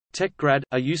Tech grad,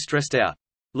 are you stressed out?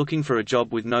 Looking for a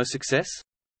job with no success?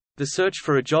 The search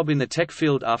for a job in the tech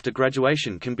field after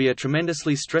graduation can be a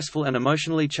tremendously stressful and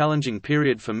emotionally challenging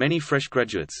period for many fresh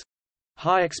graduates.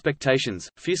 High expectations,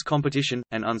 fierce competition,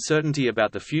 and uncertainty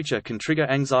about the future can trigger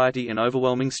anxiety and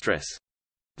overwhelming stress.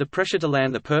 The pressure to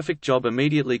land the perfect job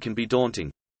immediately can be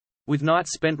daunting. With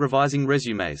nights spent revising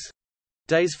resumes,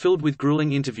 days filled with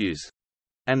grueling interviews,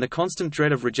 and the constant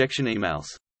dread of rejection emails,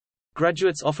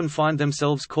 graduates often find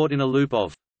themselves caught in a loop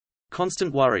of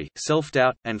constant worry,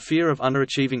 self-doubt, and fear of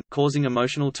underachieving, causing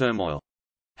emotional turmoil.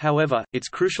 However, it's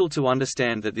crucial to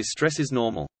understand that this stress is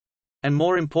normal, and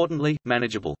more importantly,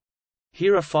 manageable.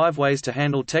 Here are 5 ways to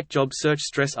handle tech job search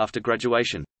stress after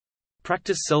graduation.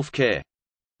 Practice self-care.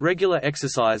 Regular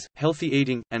exercise, healthy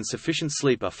eating, and sufficient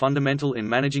sleep are fundamental in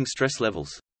managing stress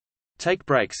levels. Take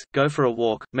breaks, go for a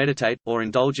walk, meditate, or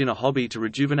indulge in a hobby to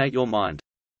rejuvenate your mind.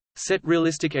 Set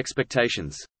realistic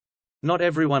expectations. Not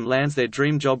everyone lands their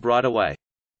dream job right away.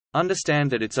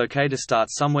 Understand that it's okay to start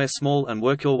somewhere small and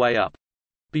work your way up.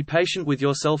 Be patient with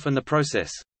yourself and the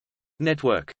process.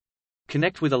 Network.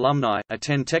 Connect with alumni,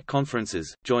 attend tech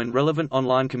conferences, join relevant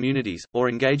online communities, or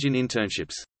engage in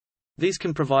internships. These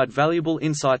can provide valuable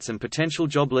insights and potential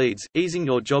job leads, easing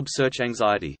your job search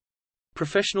anxiety.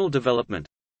 Professional development.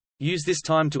 Use this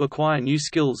time to acquire new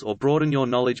skills or broaden your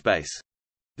knowledge base.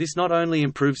 This not only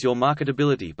improves your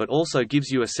marketability but also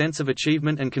gives you a sense of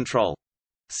achievement and control.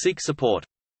 Seek support.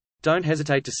 Don't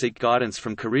hesitate to seek guidance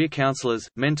from career counselors,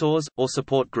 mentors, or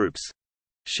support groups.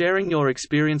 Sharing your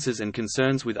experiences and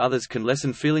concerns with others can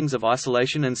lessen feelings of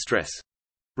isolation and stress.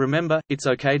 Remember, it's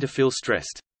okay to feel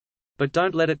stressed. But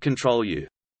don't let it control you.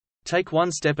 Take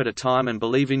one step at a time and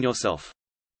believe in yourself.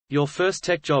 Your first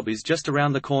tech job is just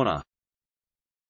around the corner.